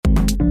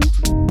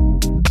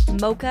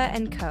Mocha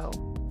 & Co.,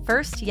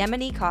 first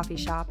Yemeni coffee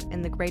shop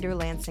in the greater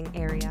Lansing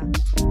area.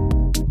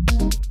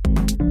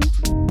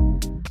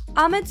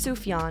 Ahmed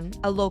Sufyan,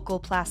 a local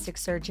plastic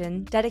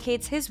surgeon,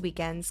 dedicates his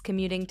weekends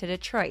commuting to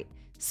Detroit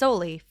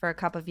solely for a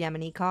cup of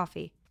Yemeni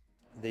coffee.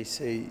 They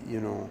say,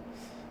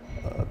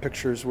 a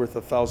picture is worth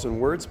 1,000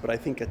 words, but I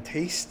think a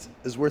taste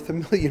is worth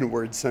 1,000,000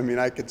 words. I mean,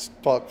 I could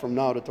talk from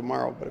now to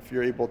tomorrow, but if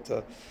you're able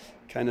to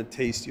kind of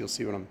taste, you'll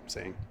see what I'm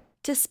saying.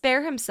 To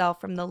spare himself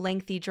from the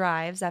lengthy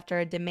drives after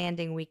a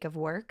demanding week of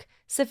work,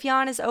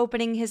 Sufyan is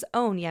opening his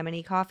own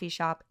Yemeni coffee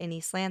shop in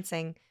East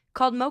Lansing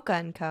called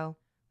Mocha & Co.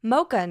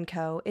 Mocha &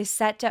 Co. is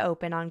set to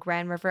open on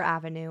Grand River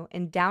Avenue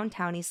in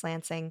downtown East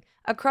Lansing,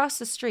 across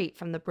the street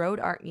from the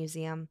Broad Art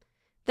Museum.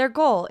 Their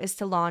goal is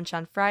to launch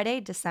on Friday,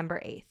 December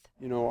 8th.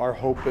 Our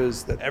hope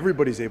is that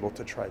everybody's able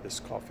to try this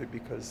coffee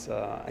because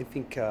I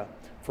think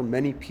for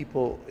many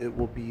people it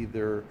will be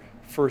their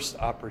first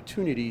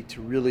opportunity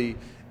to really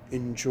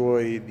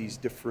enjoy these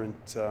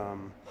different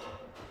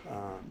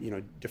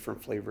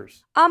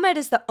flavors. Ahmed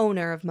is the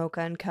owner of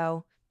Mocha &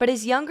 Co., but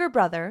his younger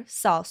brother,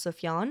 Sal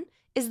Sufyan,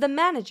 is the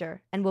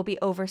manager and will be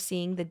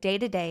overseeing the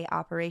day-to-day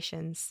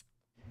operations.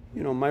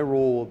 My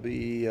role will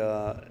be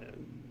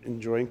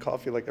enjoying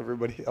coffee like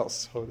everybody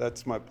else, so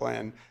that's my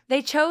plan.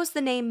 They chose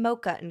the name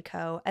Mocha &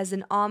 Co. as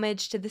an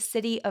homage to the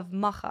city of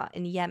Mocha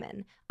in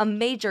Yemen, a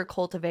major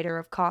cultivator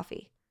of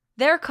coffee.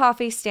 Their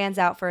coffee stands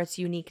out for its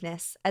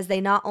uniqueness, as they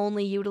not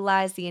only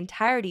utilize the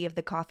entirety of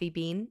the coffee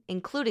bean,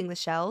 including the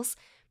shells,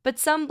 but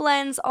some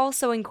blends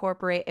also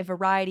incorporate a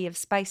variety of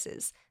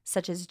spices,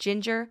 such as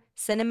ginger,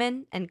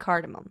 cinnamon, and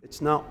cardamom.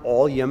 It's not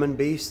all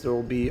Yemen-based. There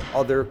will be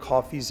other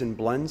coffees and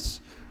blends.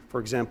 For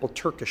example,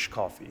 Turkish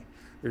coffee.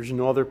 There's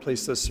no other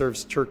place that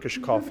serves Turkish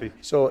coffee.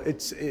 So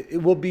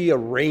it will be a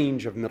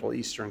range of Middle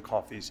Eastern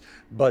coffees,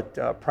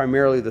 but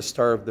primarily the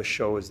star of the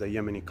show is the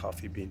Yemeni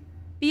coffee bean.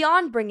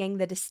 Beyond bringing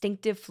the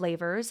distinctive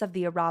flavors of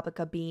the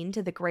Arabica bean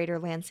to the greater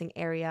Lansing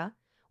area,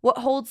 what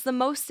holds the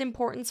most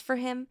importance for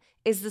him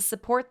is the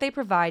support they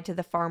provide to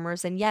the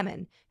farmers in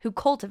Yemen who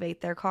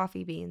cultivate their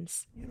coffee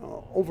beans.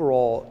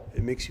 Overall,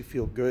 it makes you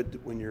feel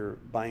good when you're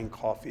buying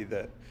coffee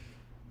that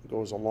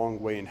goes a long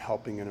way in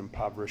helping an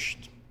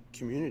impoverished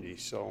community.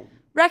 So,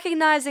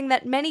 recognizing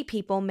that many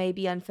people may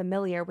be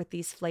unfamiliar with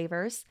these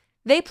flavors,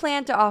 they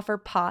plan to offer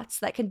pots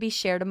that can be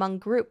shared among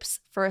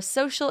groups for a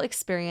social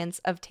experience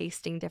of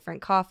tasting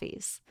different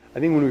coffees. I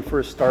think when we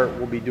first start,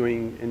 we'll be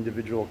doing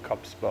individual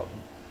cups, but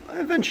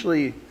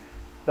eventually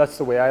that's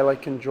the way I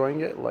like enjoying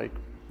it.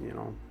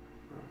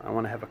 I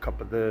want to have a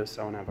cup of this,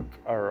 I want to have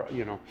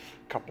a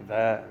cup of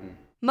that.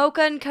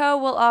 Mocha & Co.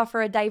 will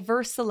offer a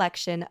diverse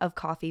selection of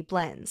coffee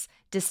blends,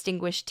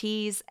 distinguished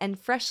teas, and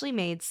freshly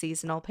made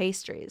seasonal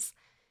pastries.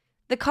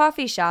 The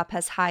coffee shop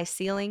has high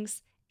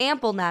ceilings,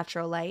 ample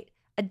natural light,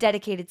 a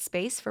dedicated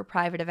space for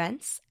private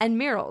events, and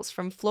murals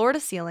from floor to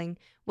ceiling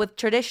with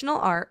traditional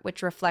art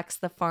which reflects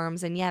the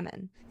farms in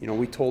Yemen.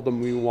 We told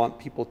them we want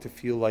people to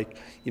feel like,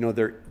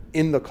 they're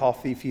in the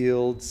coffee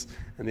fields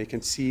and they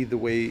can see the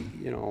way,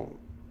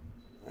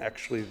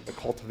 actually the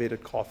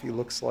cultivated coffee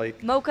looks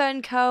like. Mocha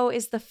 & Co.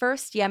 is the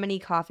first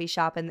Yemeni coffee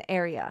shop in the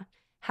area.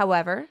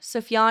 However,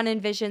 Sufyan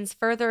envisions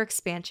further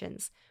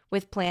expansions,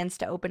 with plans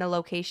to open a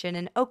location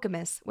in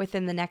Okemos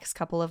within the next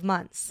couple of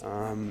months.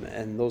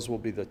 And those will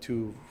be the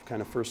two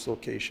kind of first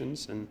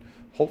locations, and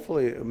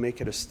hopefully it'll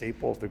make it a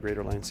staple of the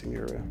greater Lansing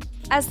area.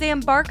 As they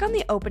embark on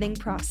the opening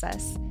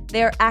process,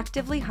 they are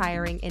actively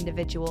hiring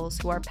individuals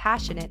who are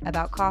passionate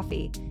about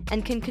coffee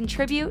and can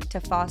contribute to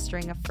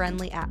fostering a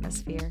friendly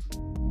atmosphere.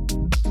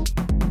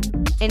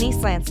 In East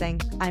Lansing,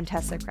 I'm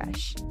Tessa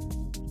Kresh.